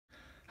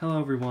Hello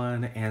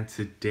everyone, and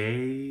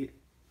today,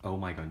 oh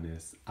my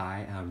goodness,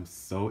 I am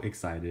so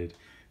excited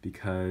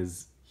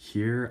because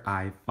here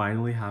I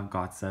finally have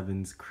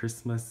GOT7's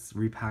Christmas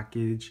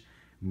repackage,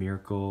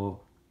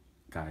 Miracle.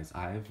 Guys,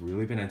 I've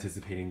really been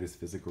anticipating this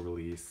physical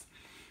release,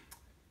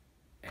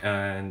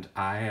 and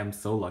I am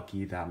so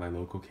lucky that my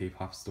local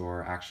K-pop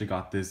store actually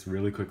got this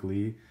really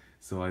quickly,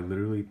 so I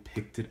literally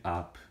picked it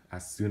up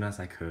as soon as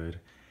I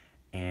could.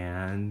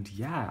 And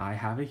yeah, I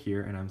have it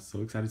here and I'm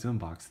so excited to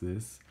unbox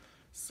this.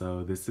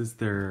 So this is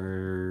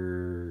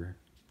their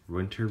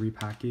winter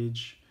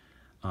repackage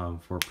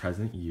for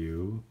Present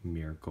You,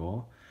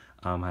 Miracle.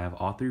 I have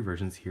all three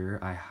versions here.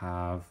 I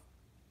have,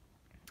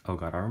 oh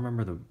god, I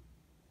remember the,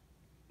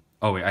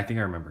 oh wait, I think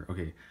I remember.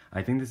 Okay,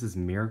 I think this is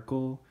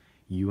Miracle,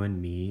 You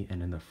and Me,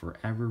 and then the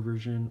Forever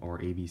version, or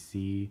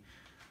ABC,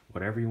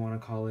 whatever you want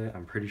to call it.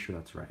 I'm pretty sure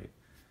that's right.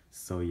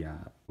 So yeah,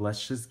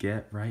 let's just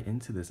get right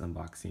into this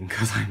unboxing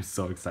because I'm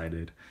so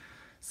excited.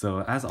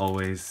 So as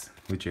always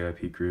with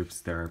JYP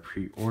groups, there are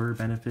pre-order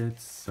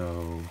benefits,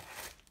 so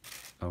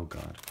oh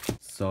god.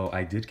 So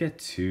I did get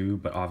two,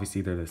 but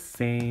obviously they're the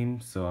same,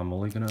 so I'm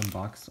only gonna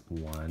unbox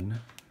one.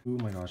 Oh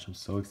my gosh, I'm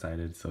so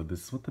excited. So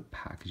this is what the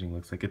packaging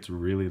looks like. It's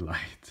really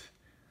light.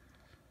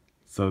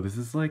 So this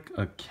is like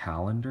a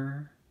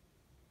calendar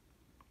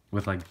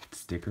with like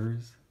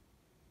stickers.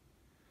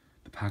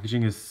 The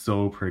packaging is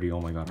so pretty.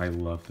 Oh my god, I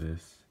love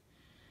this.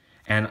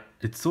 And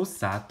it's so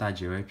sad that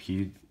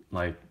JYP,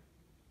 like,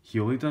 he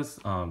only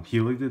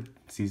did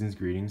Season's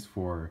Greetings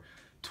for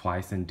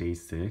Twice and Day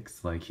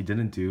 6. Like, he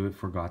didn't do it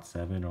for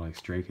GOT7 or like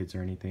Stray Kids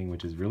or anything,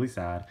 which is really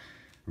sad.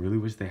 Really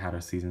wish they had our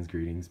Season's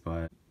Greetings,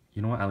 but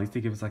you know what? At least they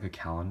give us like a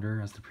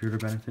calendar as the pre-order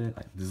benefit.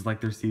 Like, this is like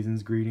their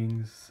Season's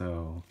Greetings,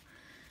 so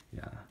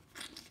yeah.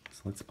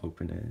 So let's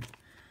open it.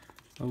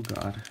 Oh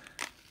god.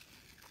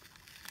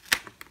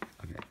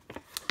 Okay.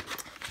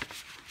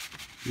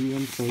 Ooh,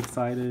 I'm so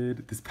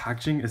excited. This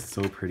packaging is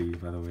so pretty,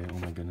 by the way. Oh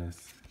my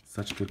goodness.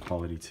 Such good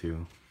quality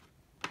too.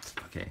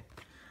 Okay,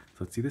 so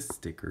let's see the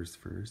stickers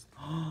first.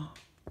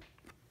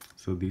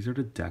 So these are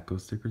the deco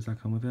stickers that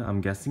come with it.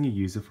 I'm guessing you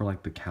use it for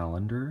like the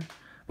calendar,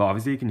 but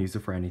obviously you can use it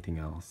for anything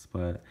else.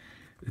 But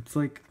it's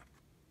like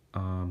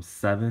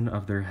 7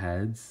 of their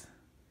heads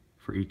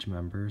for each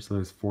member. So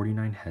there's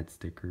 49 head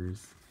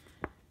stickers.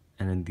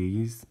 And then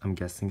these, I'm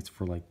guessing it's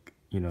for like,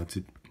 you know,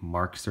 to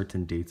mark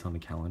certain dates on the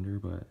calendar,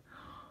 but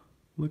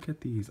look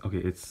at these. Okay,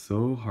 it's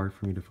so hard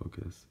for me to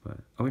focus, but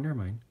oh wait, never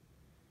mind.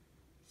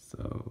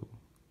 So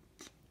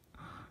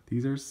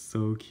these are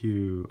so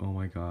cute. Oh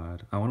my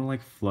god, I want to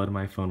like flood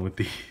my phone with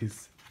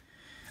these.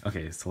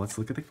 Okay, so let's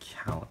look at the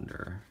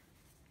calendar.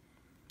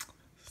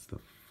 This is the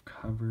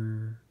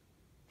cover.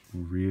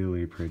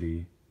 Really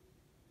pretty.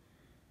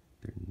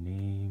 Their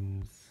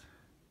names.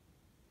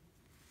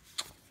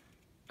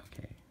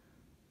 Okay.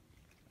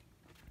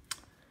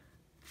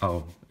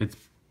 Oh, it's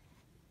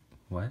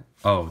what?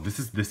 Oh, this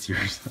is this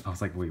year's. I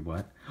was like, wait,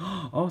 what?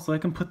 Oh, so I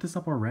can put this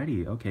up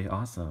already. Okay,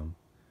 awesome.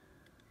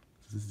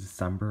 This is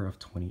December of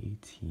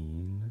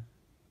 2018.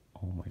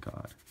 Oh my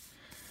god.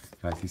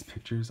 Guys, these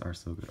pictures are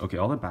so good. Okay,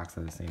 all the backs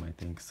are the same, I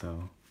think,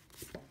 so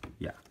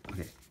yeah,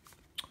 okay.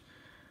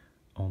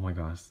 Oh my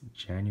gosh,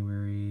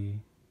 January.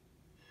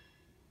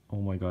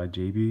 Oh my god,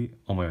 JB.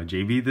 Oh my god,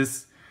 JB,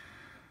 this.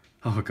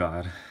 Oh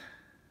god.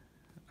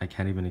 I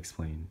can't even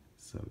explain.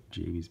 So,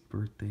 JB's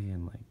birthday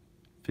and like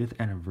 5th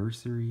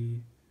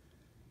anniversary.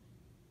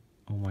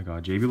 Oh my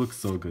god, JB looks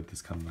so good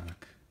this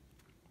comeback.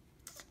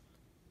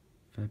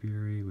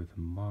 February with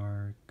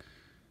Mark.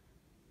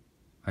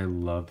 I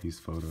love these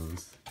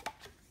photos.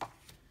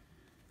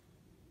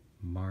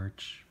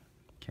 March,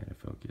 can't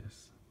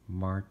focus.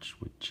 March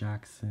with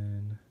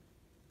Jackson.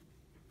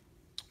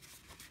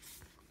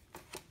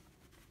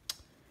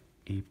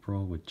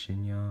 April with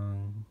Jin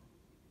Young.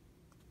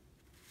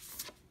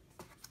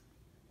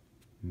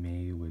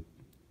 May with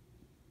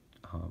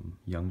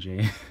Young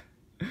Jae.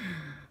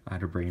 I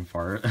had a brain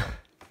fart.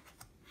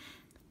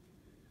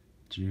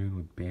 June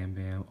with Bam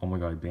Bam. Oh my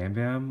god, Bam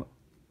Bam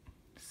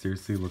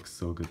seriously looks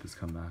so good this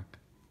comeback.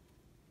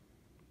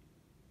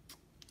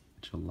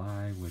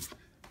 July with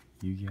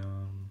Yu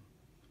Young.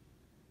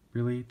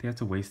 Really? They had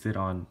to waste it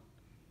on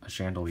a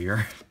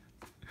chandelier?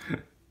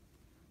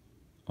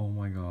 Oh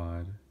my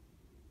god.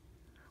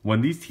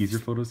 When these teaser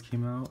photos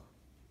came out,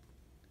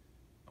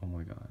 oh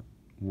my god.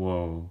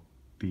 Whoa,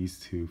 these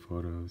two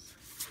photos.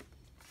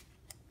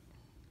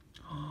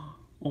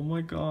 Oh my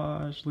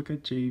gosh, look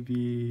at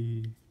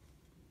JB.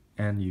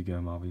 And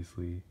Yugam,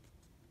 obviously.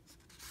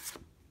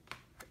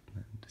 And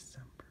then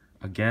December.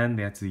 Again,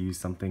 they had to use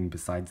something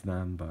besides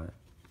them, but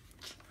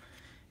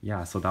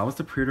yeah, so that was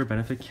the pre-order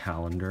benefit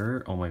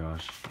calendar. Oh my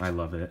gosh, I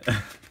love it.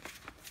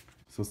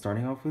 So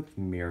starting off with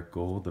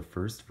Miracle, the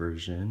first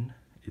version,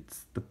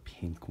 it's the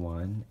pink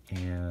one,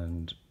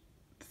 and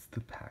it's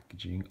the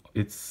packaging.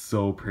 It's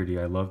so pretty.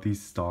 I love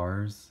these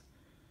stars.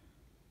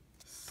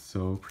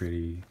 So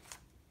pretty.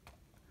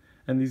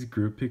 And these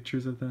group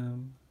pictures of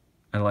them.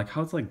 I like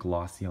how it's like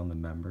glossy on the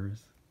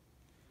members.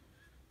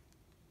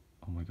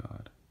 Oh my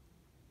god.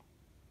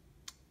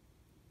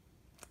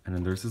 And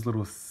then there's this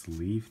little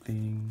sleeve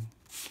thing.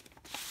 This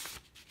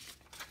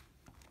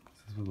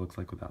is what it looks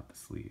like without the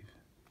sleeve.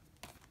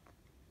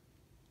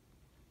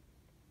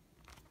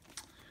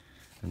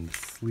 And the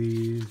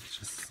sleeve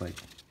just like,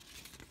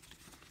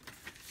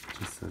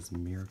 just says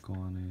Miracle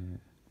on it.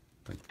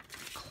 Like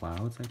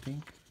clouds, I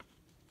think.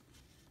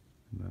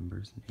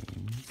 Members'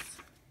 names.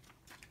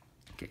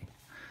 Okay.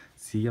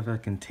 See if I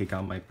can take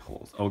out my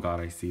polls. Oh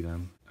god, I see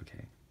them.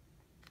 Okay.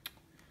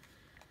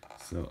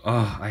 So,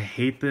 oh, I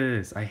hate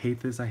this. I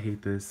hate this. I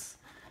hate this.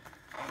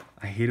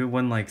 I hate it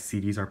when like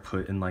CDs are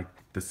put in like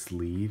the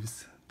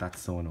sleeves. That's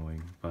so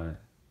annoying,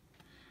 but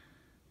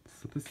this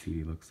is what the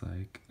CD looks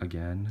like.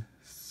 Again,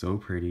 so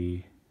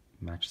pretty.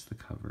 Matches the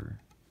cover.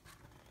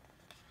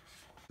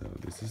 So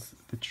this is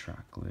the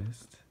track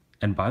list.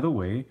 And by the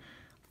way,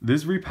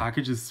 this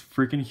repackage is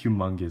freaking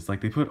humongous.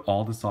 Like they put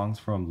all the songs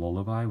from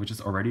Lullaby, which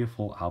is already a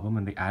full album,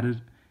 and they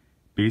added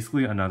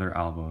basically another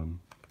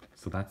album.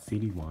 So that's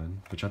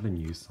CD1, which are the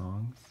new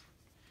songs.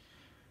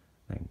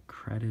 Then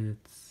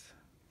credits.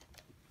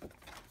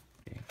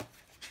 Okay.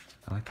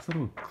 I like this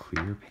little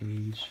clear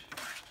page.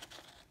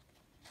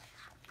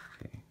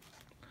 Okay.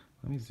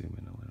 Let me zoom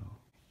in a little.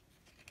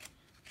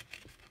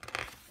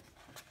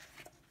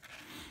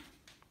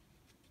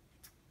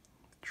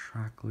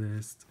 Track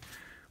list.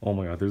 Oh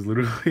my god, there's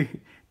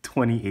literally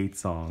 28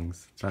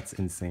 songs. That's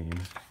insane.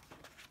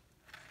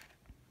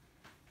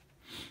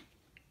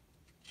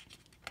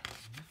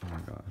 Oh my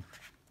god.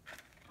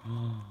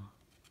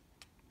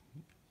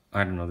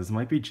 I don't know, this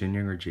might be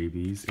Jinyoung or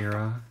JB's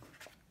era.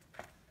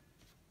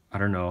 I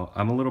don't know.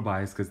 I'm a little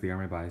biased because they are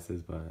my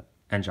biases, but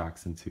and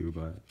Jackson too,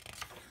 but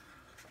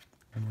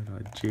oh my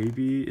god,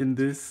 JB in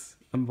this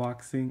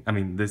unboxing. I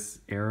mean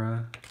this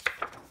era.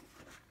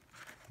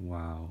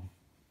 Wow.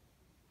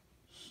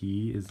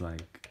 He is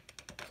like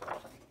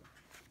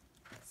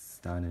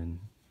stunning.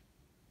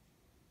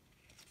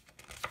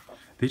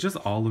 They just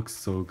all look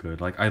so good.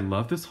 Like I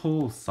love this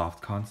whole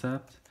soft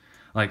concept.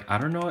 Like I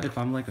don't know if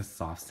I'm like a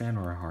soft stan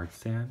or a hard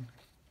stan,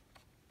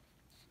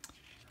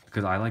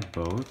 because I like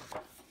both,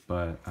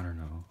 but I don't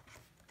know.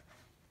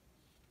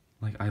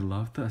 Like I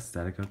love the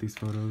aesthetic of these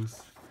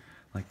photos.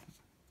 Like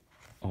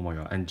oh my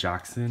god, and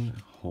Jackson,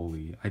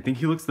 holy, I think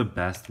he looks the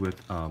best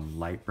with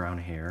light brown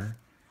hair.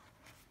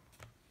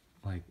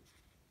 Like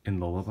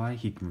in Lullaby,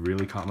 he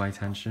really caught my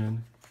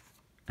attention,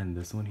 and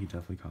this one he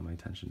definitely caught my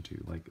attention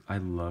too. Like I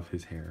love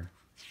his hair.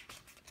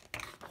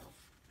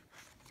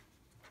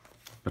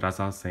 But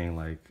as I was saying,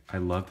 like I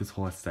love this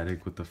whole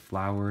aesthetic with the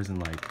flowers and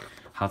like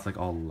how it's like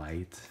all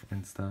light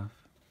and stuff.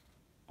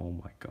 Oh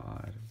my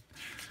god.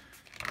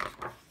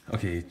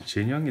 Okay,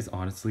 Jinyoung is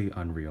honestly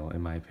unreal in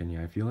my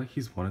opinion. I feel like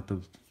he's one of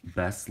the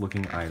best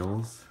looking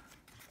idols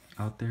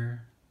out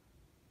there.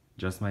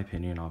 Just my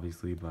opinion,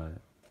 obviously,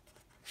 but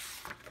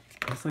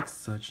it's like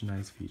such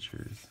nice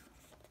features.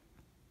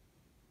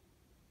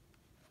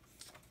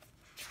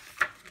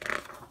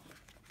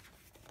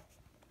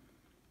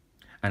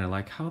 And I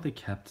like how they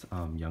kept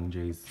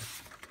Youngjae's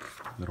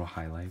little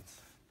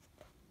highlights.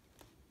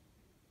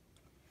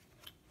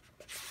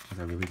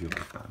 I really do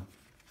like that.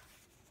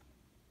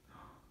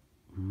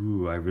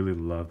 Ooh, I really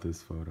love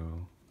this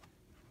photo.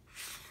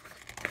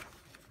 It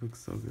looks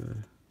so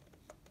good.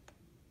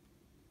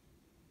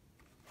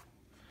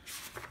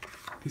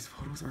 These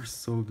photos are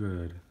so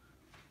good.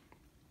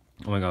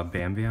 Oh my god,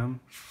 Bam Bam.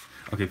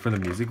 Okay, for the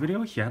music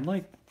video, he had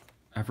like,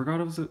 I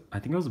forgot it was, I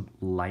think it was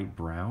light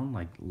brown,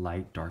 like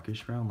light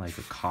darkish brown, like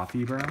a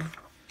coffee brown.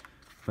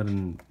 But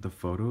in the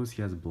photos,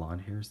 he has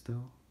blonde hair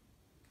still.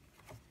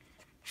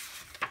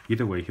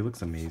 Either way, he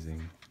looks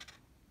amazing.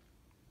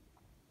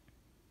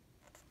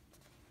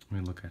 I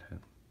mean, look at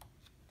him.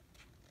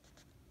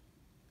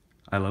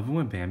 I love it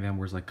when Bam Bam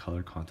wears like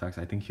colored contacts.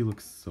 I think he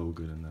looks so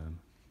good in them.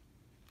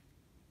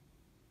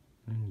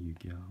 And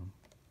Yugyeom.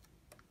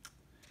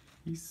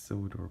 He's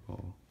so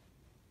adorable.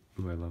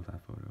 Ooh, I love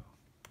that photo.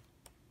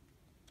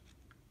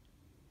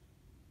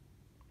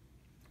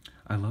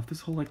 I love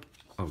this whole like,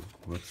 oh,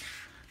 whoops.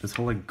 This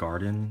whole like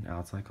garden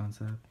outside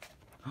concept.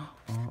 Oh,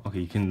 okay,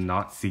 you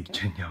cannot see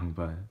Jinyoung,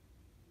 but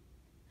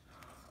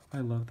I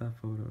love that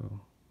photo.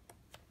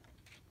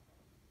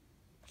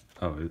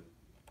 Oh,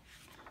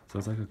 so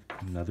it's like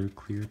another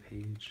clear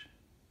page.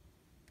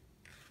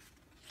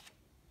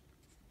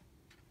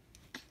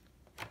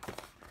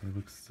 It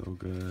looks so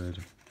good.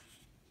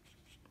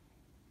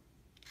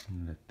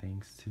 And the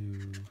thanks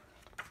to,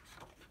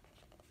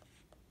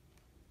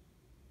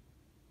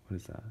 what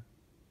is that?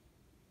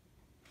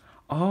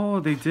 Oh,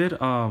 they did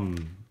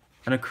an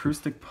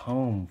acoustic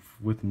poem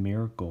with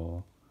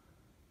Miracle.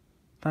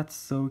 That's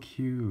so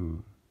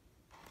cute.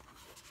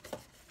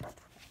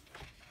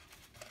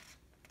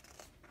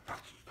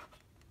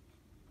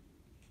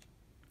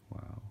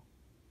 Wow.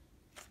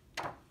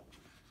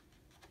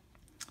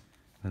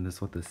 And this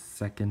is what the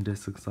second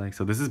disc looks like.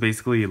 So this is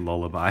basically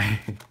Lullaby,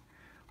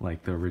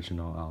 like the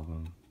original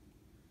album.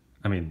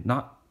 I mean,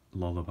 not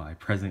Lullaby,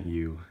 Present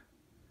You.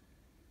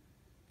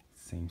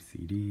 Same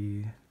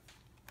CD.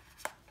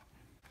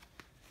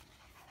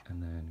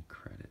 And then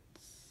credits.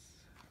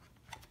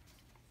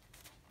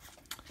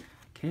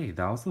 Okay,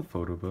 that was the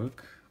photo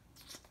book.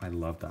 I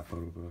love that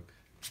photo book.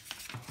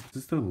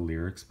 This is the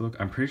lyrics book.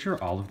 I'm pretty sure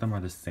all of them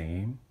are the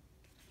same.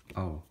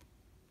 Oh.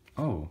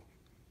 Oh.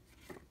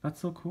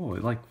 That's so cool.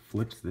 It like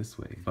flips this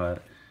way,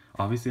 but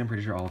obviously I'm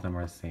pretty sure all of them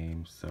are the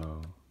same,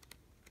 so.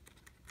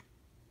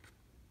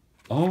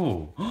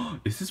 Oh,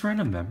 is this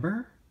random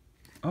member?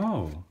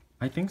 Oh,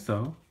 I think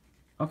so.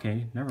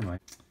 Okay, never mind.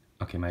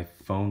 Okay, my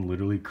phone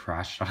literally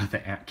crashed out of the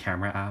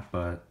camera app,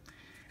 but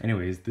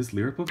anyways, this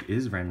lyric book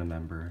is random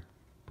member.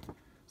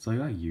 So I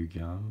got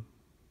Yugyum.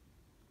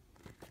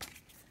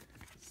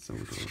 So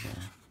adorable.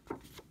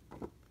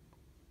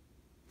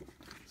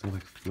 So it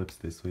like flips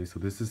this way. So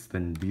these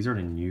are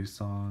the new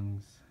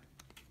songs.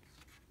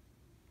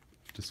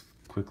 Just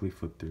quickly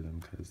flip through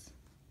them because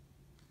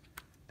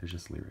they're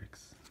just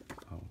lyrics.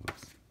 Oh,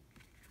 whoops.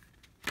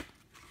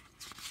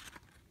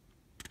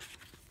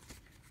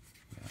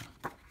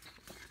 Yeah.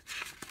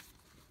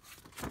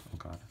 Oh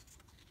god.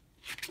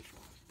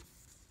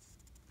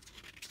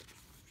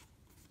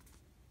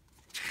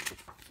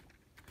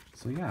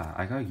 So yeah,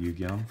 I got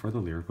Yugyum for the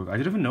lyric book. I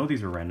didn't even know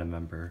these were random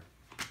member.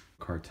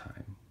 Card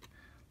time.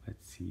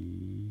 Let's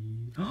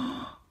see.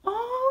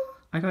 Oh,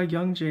 I got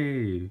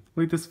Youngjae.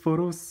 Wait, this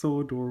photo is so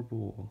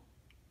adorable.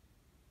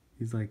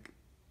 He's like,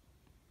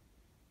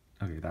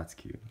 okay, that's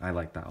cute. I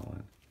like that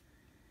one.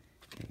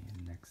 Okay,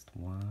 next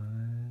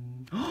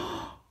one.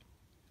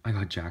 I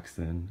got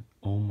Jackson.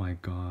 Oh my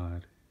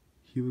god.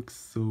 He looks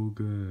so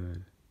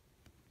good.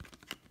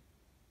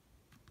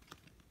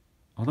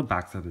 All the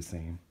backs are the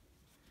same.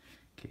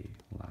 Okay,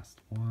 last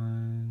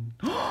one.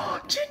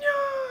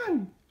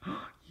 Jinyoung!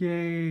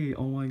 Yay!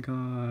 Oh my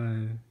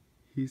god.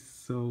 He's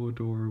so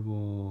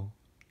adorable.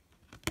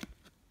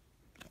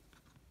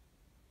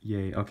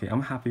 Yay. Okay,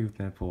 I'm happy with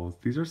nipples.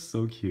 These are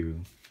so cute.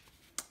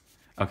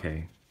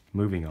 Okay,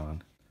 moving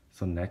on.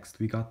 So next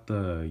we got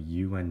the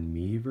You and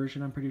Me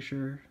version, I'm pretty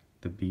sure.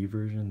 The B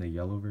version, the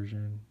yellow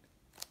version.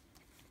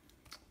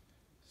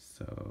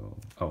 So,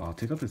 oh, I'll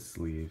take out the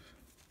sleeve.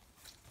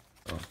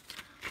 Oh,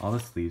 all the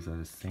sleeves are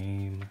the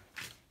same.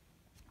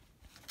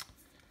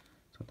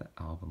 That's what the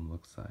album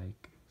looks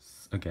like.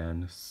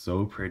 Again,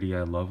 so pretty.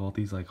 I love all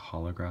these like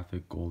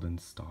holographic golden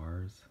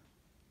stars.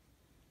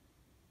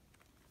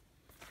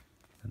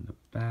 And the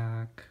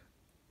back.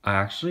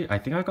 I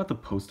think I got the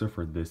poster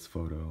for this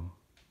photo.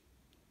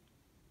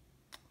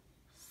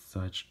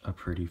 Such a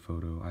pretty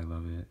photo. I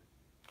love it.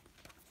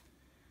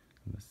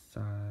 On the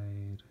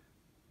side.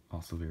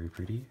 Also very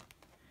pretty.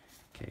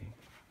 Okay.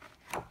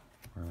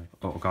 Like,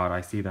 oh god,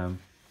 I see them.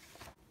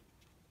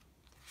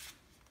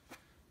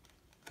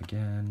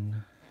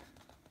 Again.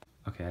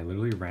 Okay, I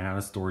literally ran out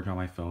of storage on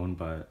my phone,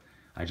 but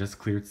I just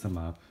cleared some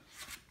up.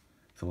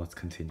 So let's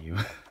continue.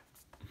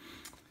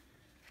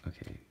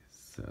 Okay,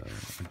 so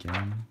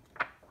again,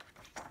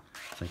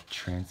 it's like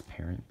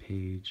transparent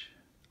page.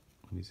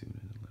 Let me zoom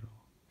in a little.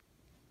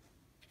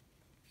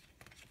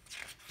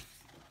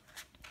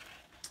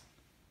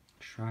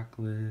 Track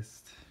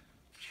list.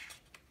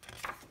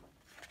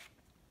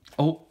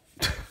 Oh!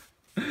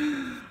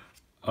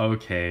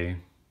 Okay,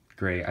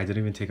 great. I didn't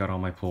even take out all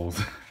my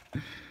pulls.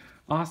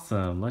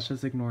 Awesome, let's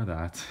just ignore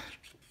that.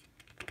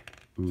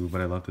 Ooh, but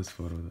I love this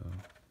photo though.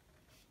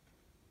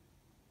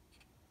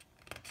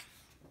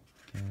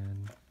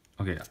 Again.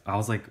 Okay, I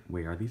was like,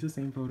 wait, are these the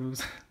same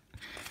photos?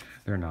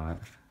 They're not.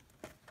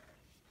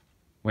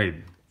 Wait,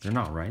 they're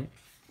not, right?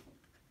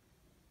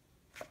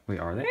 Wait,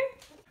 are they?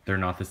 They're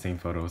not the same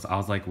photos. I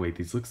was like, wait,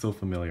 these look so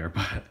familiar,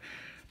 but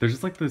they're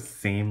just like the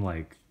same,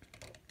 like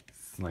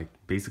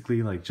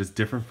basically like just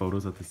different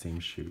photos of the same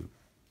shoot.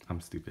 I'm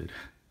stupid.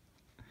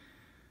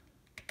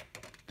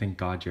 Thank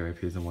God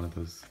JYP isn't one of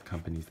those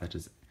companies that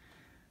just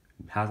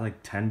has like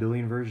 10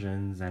 billion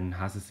versions and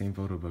has the same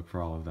photo book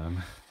for all of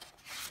them.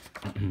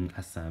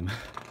 SM.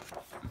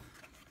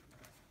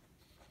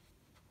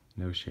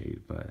 No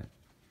shade, but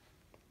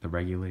the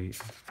Regulate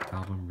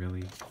album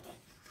really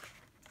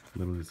a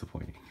little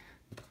disappointing.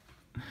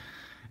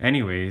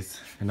 Anyways,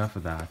 enough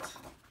of that.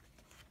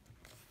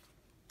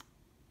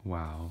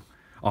 Wow.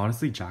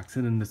 Honestly,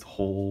 Jackson in this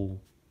whole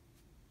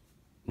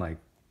like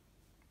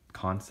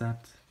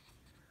concept,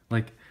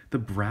 like the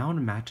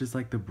brown matches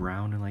like the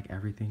brown and like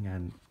everything,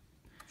 and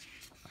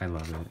I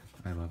love it.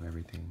 I love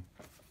everything.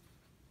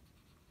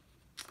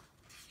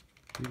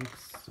 It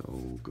looks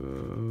so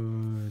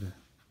good.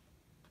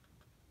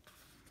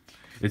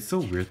 It's so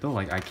weird though,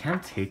 like I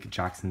can't take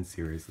Jackson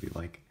seriously.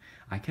 Like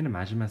I can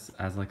imagine him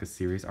as like a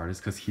serious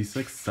artist because he's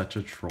like such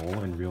a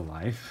troll in real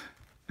life.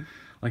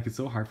 Like it's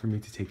so hard for me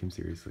to take him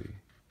seriously.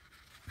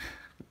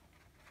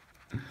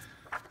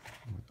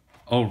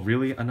 Oh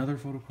really? Another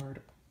photo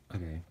card?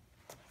 Okay.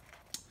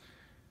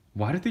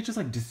 Why did they just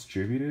like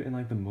distribute it in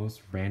like the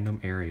most random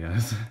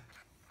areas?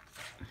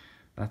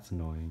 That's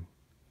annoying.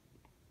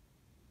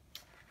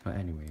 But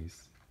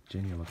anyways,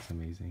 Jinya looks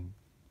amazing.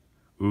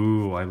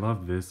 Ooh, I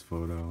love this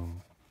photo.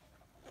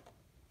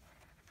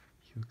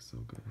 He looks so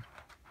good.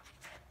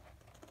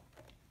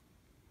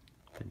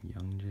 Then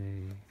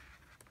Youngjae.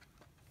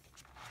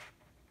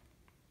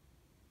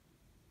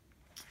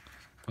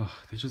 Oh,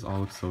 they just all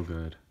look so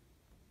good.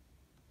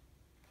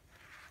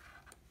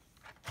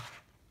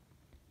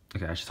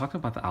 Okay, I should talk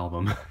about the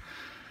album.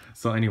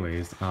 So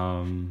anyways,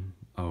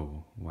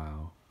 oh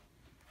wow.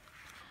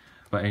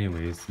 But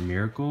anyways,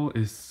 Miracle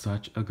is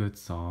such a good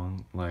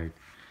song. Like,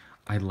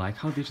 I like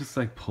how they just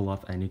like pull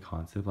off any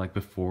concept. Like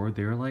before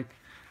they were like,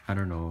 I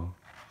don't know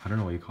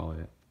what you call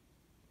it.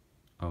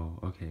 Oh,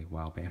 okay,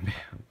 wow, bam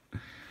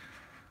bam.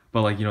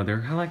 But like, you know, they're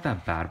kind of like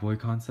that bad boy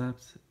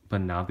concept, but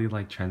now they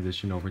like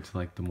transition over to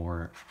like the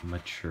more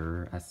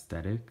mature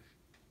aesthetic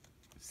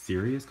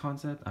serious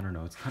concept. I don't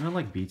know, it's kind of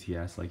like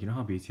BTS. Like, you know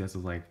how BTS is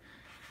like,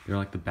 they're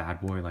like the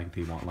bad boy, like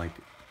they want like,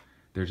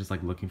 they're just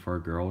like looking for a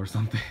girl or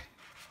something.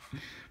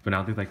 But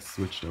now they like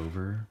switched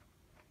over.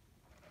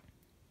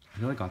 I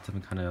feel like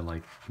GOT7 kind of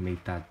like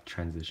made that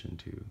transition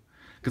too,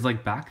 because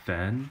like back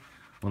then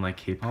when like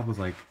K-pop was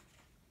like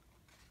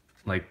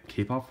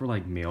K-pop for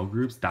like male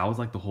groups, that was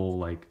like the whole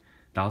like,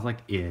 that was like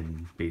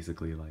in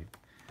basically like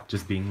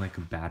just being like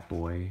a bad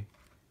boy,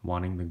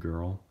 wanting the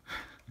girl,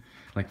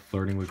 like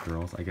flirting with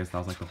girls. I guess that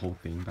was like the whole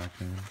thing back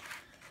then.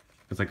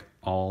 It's like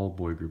all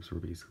boy groups were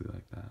basically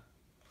like that.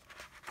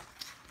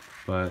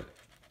 But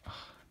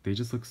they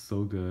just look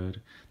so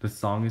good. The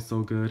song is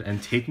so good.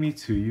 And Take Me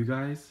To You,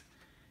 guys.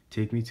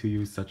 Take Me To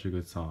You is such a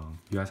good song.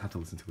 You guys have to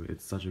listen to it.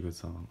 It's such a good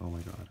song. Oh my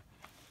god.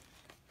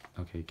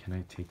 Okay, can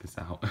I take this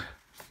out?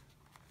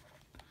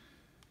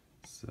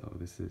 So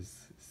this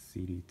is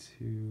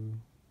CD2.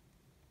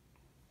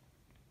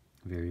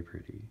 Very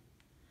pretty.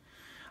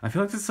 I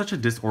feel like this is such a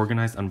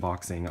disorganized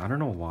unboxing. I don't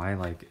know why,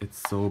 like, it's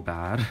so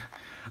bad.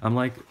 I'm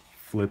like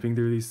flipping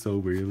through these so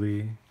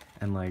weirdly,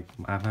 and like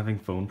I'm having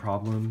phone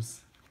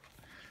problems.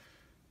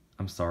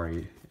 I'm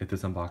sorry if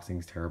this unboxing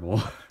is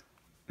terrible.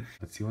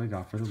 Let's see what I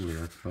got for the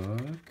lyric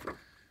book.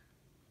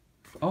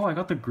 Oh, I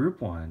got the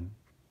group one.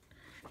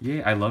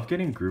 Yay, I love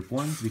getting group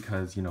ones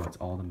because, you know, it's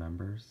all the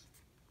members.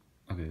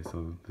 Okay,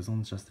 so this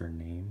one's just their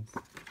names.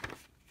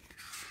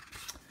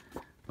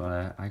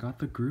 But I got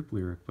the group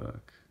lyric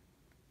book.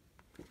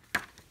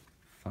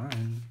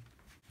 Fine.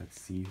 Let's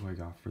see who I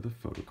got for the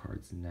photo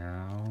cards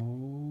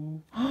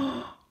now.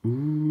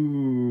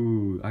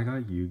 Ooh, I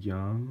got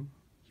Yoongyum.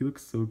 He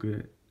looks so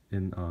good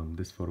in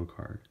this photo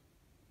card.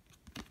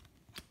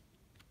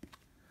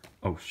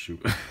 Oh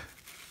shoot.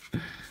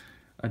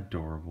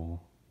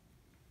 Adorable.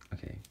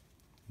 Okay,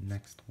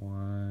 next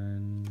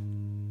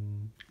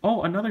one.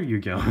 Oh, another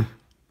Yoongyum.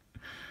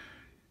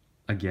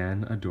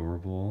 Again,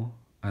 adorable.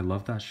 I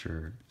love that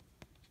shirt.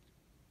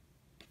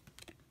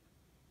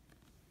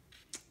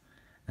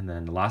 And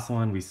then the last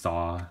one we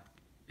saw,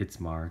 it's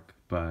Mark,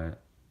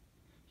 but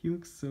he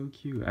looks so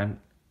cute,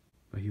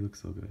 but he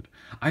looks so good.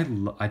 I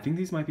think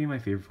these might be my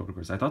favorite photo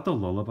cards. I thought the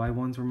Lullaby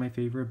ones were my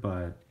favorite,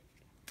 but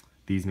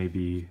these may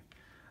be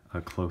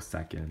a close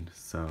second.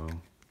 So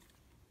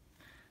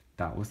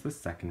that was the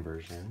second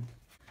version.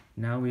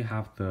 Now we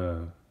have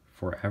the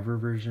Forever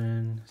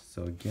version.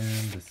 So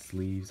again, the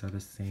sleeves are the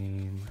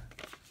same.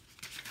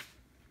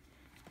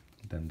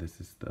 Then this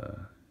is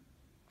the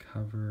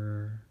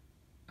cover.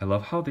 I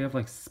love how they have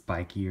like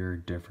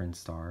spikier different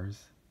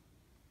stars.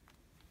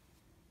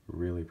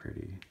 Really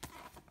pretty.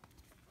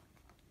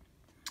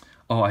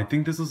 Oh, I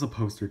think this was a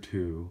poster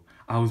too.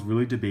 I was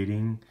really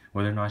debating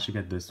whether or not I should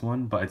get this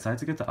one, but I decided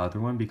to get the other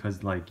one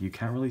because like you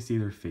can't really see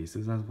their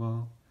faces as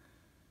well.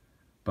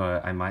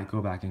 But I might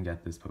go back and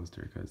get this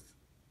poster because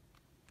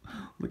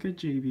look at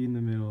JB in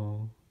the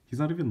middle. He's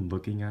not even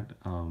looking at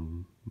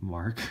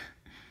Mark.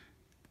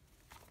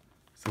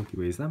 So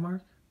wait, is that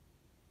Mark?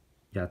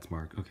 Yeah, it's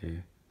Mark.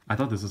 Okay. I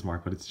thought this was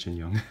Mark, but it's Jin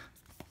Young.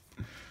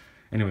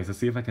 Anyways, let's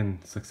see if I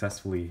can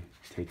successfully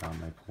take out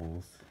my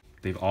polls.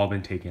 They've all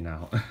been taken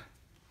out.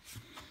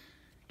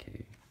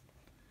 Okay.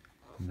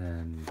 And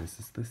then this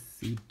is the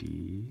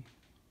CD.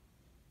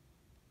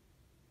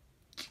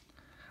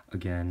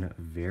 Again,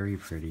 very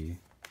pretty.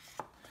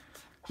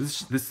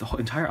 This whole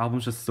entire album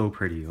is just so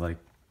pretty. Like,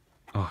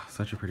 oh,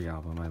 such a pretty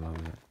album. I love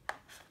it.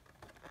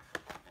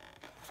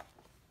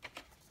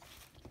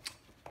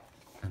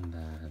 And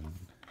then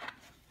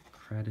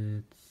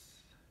credits.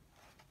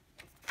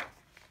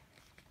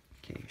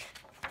 Okay,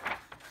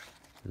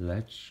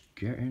 let's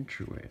get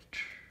into it.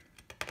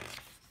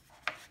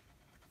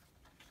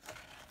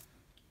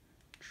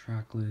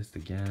 Track list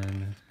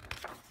again.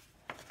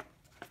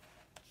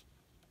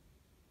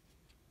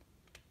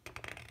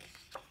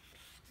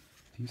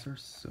 These are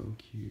so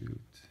cute.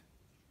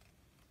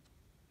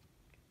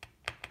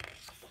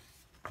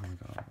 Oh my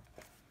god.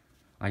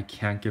 I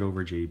can't get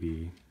over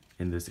JB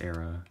in this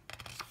era.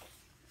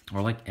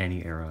 Or like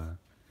any era.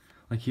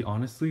 Like he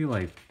honestly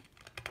like,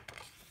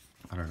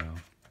 I don't know,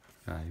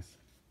 guys.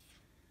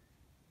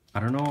 I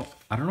don't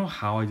know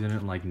how I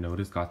didn't like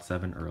notice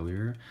GOT7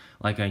 earlier.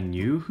 Like I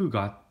knew who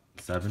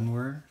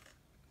GOT7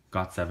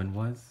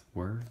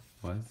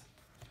 was.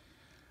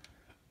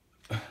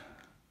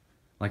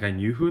 Like I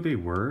knew who they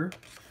were,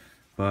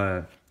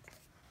 but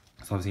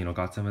so obviously, you know,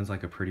 GOT7's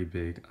like a pretty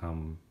big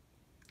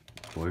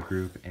boy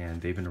group and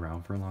they've been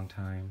around for a long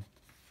time.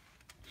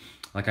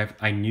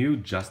 Like I knew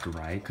Just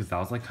Right because that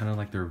was like kind of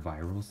like their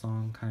viral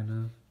song kind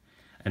of.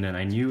 And then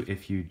I knew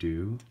If You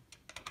Do.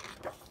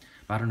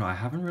 But I don't know,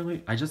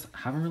 I just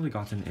haven't really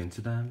gotten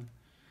into them.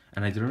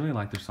 And I didn't really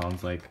like their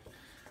songs like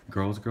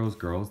Girls, Girls,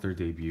 Girls, their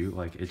debut.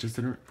 Like it just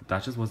didn't,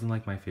 that just wasn't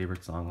like my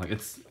favorite song. Like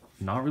it's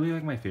not really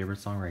like my favorite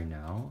song right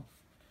now,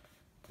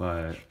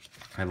 but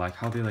I like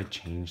how they like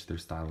changed their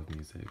style of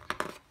music.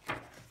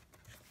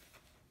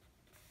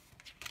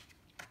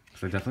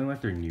 So I definitely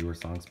like their newer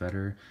songs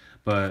better,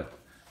 but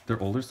their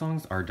older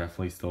songs are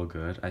definitely still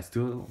good. I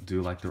still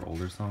do like their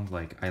older songs.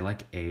 Like I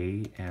like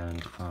A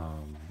and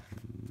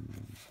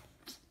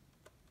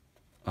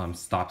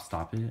Stop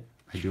Stop It.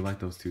 I do like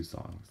those two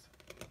songs.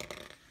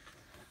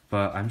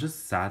 But I'm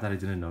just sad that I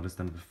didn't notice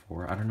them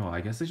before. I don't know,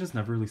 I guess it just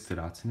never really stood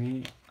out to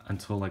me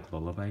until like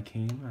Lullaby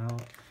came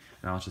out.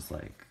 And I was just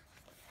like,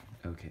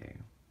 okay.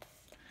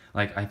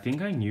 Like I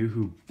think I knew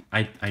who,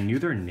 I knew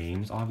their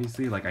names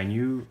obviously. Like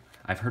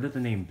I've heard of the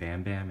name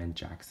Bam Bam and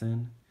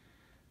Jackson.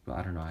 But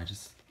I don't know, I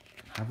just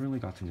haven't really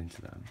gotten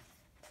into them.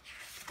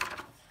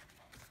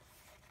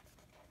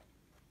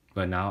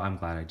 But now I'm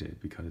glad I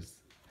did because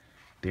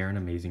they're an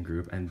amazing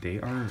group and they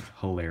are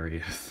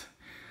hilarious.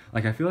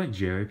 Like I feel like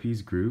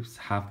JYP's groups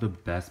have the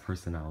best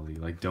personality.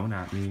 Like Don't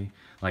At Me,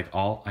 like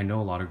I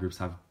know a lot of groups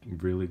have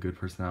really good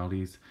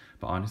personalities,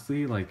 but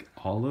honestly like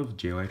all of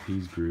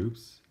JYP's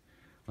groups,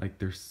 like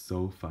they're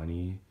so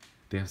funny.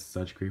 They have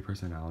such great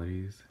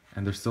personalities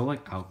and they're so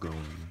like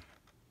outgoing.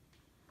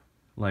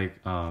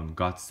 Like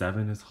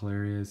GOT7 is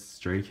hilarious,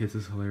 Stray Kids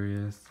is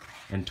hilarious,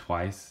 and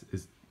Twice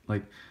is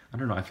like, I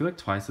don't know, I feel like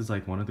Twice is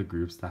like one of the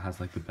groups that has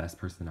like the best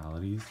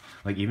personalities.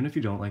 Like even if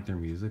you don't like their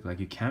music, like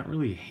you can't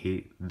really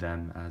hate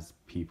them as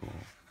people.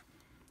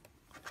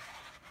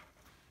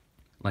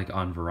 Like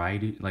on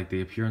variety, like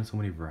they appear on so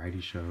many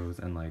variety shows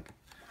and like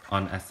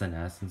on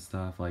SNS and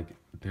stuff. Like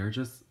they're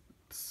just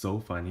so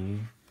funny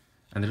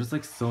and they're just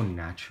like so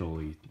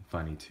naturally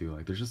funny too.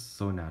 Like they're just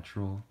so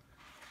natural.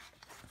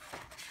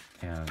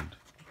 And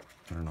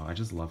I don't know, I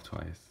just love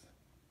Twice.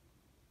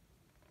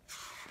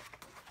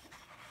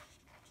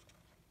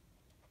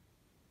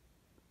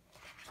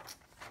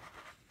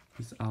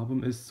 This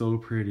album is so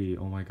pretty.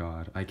 Oh my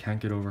god. I can't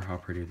get over how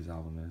pretty this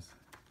album is.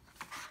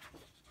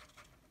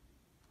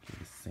 Okay,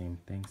 the same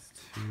thanks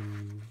to.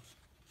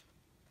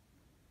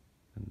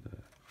 And the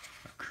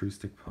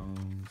acoustic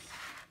poems.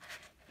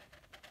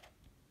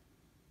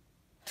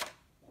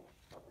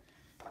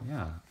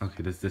 Yeah.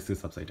 Okay, this disc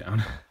is upside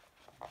down.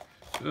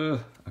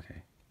 Ugh.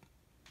 Okay.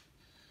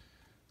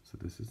 So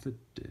this is the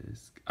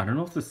disc. I don't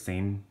know if it's the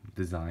same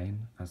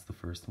design as the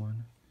first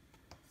one.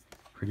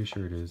 Pretty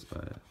sure it is,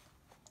 but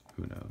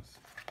who knows?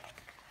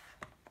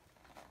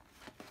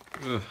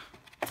 Ugh.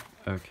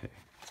 Okay.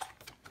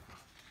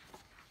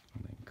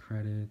 And then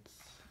credits.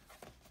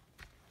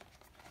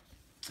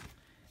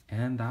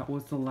 And that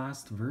was the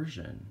last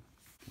version.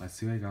 Let's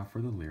see what I got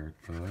for the lyric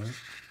book.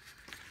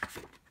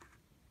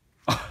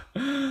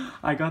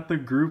 I got the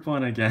group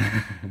one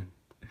again.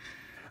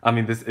 I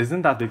mean, this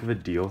isn't that big of a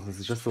deal. This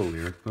is just a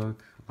lyric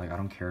book. Like, I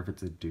don't care if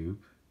it's a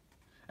dupe.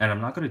 And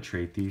I'm not going to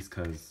trade these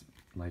because,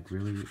 like,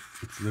 really,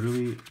 it's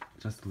literally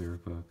just a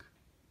lyric book.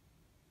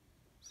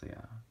 So,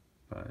 yeah.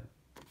 But,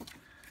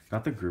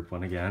 got the group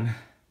one again.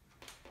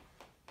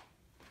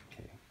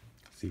 Okay.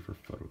 Let's see for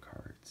photo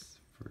cards.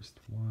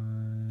 First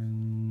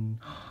one.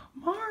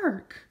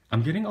 Mark!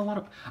 I'm getting a lot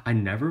of...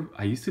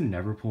 I used to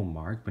never pull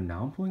Mark, but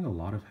now I'm pulling a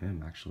lot of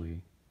him,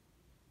 actually.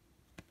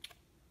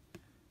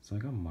 So I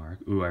got Mark.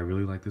 Ooh, I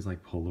really like this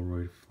like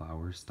Polaroid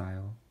flower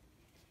style.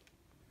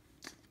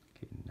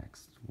 Okay,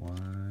 next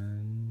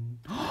one.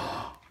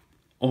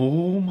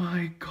 Oh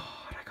my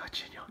god, I got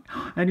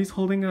Jinyoung. And he's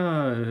holding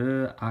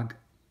a...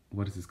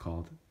 what is this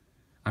called?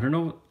 I don't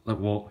know. Like,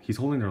 well, he's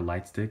holding their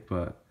light stick,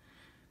 but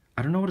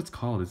I don't know what it's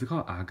called. Is it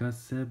called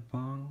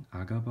Agabang?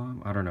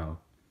 Agabang? I don't know.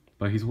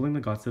 But he's holding the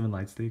GOT7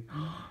 light stick.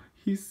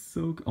 He's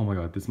so... Oh my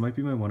god, this might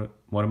be one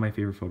of my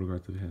favorite photo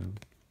cards of him.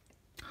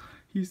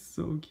 He's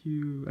so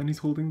cute. And he's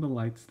holding the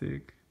light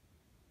stick.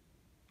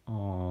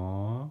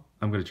 Aww.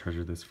 I'm gonna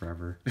treasure this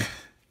forever.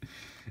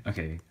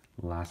 Okay,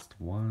 last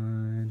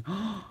one.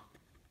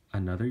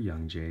 Another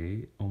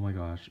Youngjae. Oh my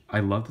gosh. I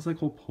love this like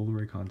whole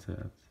Polaroid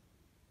concept.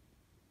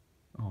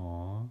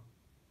 Aww.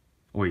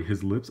 Wait,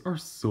 his lips are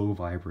so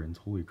vibrant.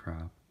 Holy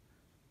crap.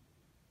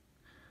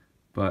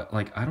 But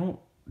like, I don't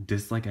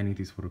dislike any of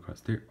these photo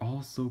cards. They're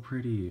all so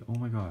pretty. Oh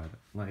my god.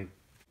 Like,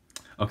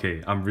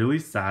 okay, I'm really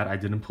sad I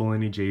didn't pull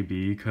any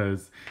JB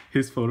because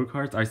his photo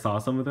cards, I saw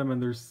some of them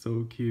and they're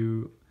so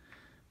cute.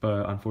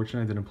 But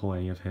unfortunately, I didn't pull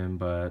any of him.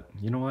 But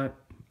you know what?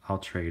 I'll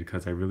trade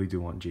because I really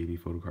do want JB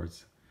photo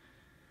cards.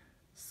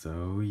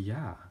 So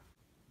yeah.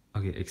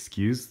 Okay,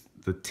 excuse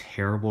the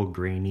terrible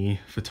grainy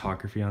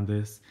photography on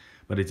this.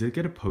 But I did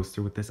get a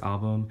poster with this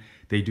album.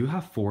 They do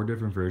have 4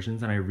 different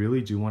versions and I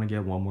really do want to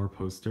get one more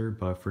poster.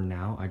 But for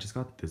now, I just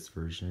got this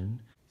version.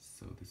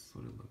 So this is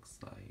what it looks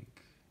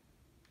like.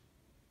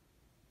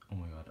 Oh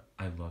my god,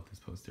 I love this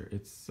poster.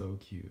 It's so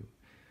cute.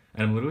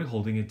 And I'm literally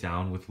holding it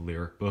down with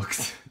lyric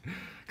books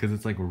because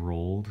it's like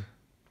rolled.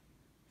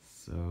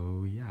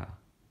 So yeah.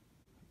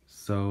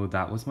 So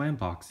that was my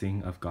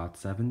unboxing of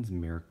GOT7's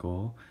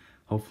Miracle.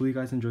 hopefully you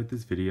guys enjoyed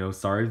this video.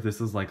 Sorry if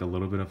this is like a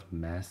little bit of a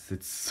mess.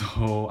 It's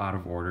so out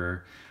of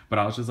order, but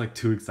I was just like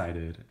too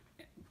excited.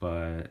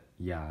 But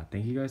yeah,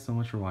 thank you guys so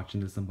much for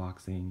watching this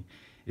unboxing.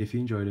 If you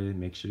enjoyed it,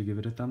 make sure to give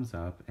it a thumbs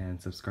up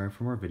and subscribe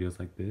for more videos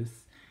like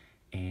this.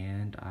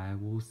 And I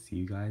will see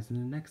you guys in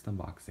the next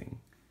unboxing.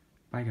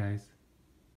 Bye guys.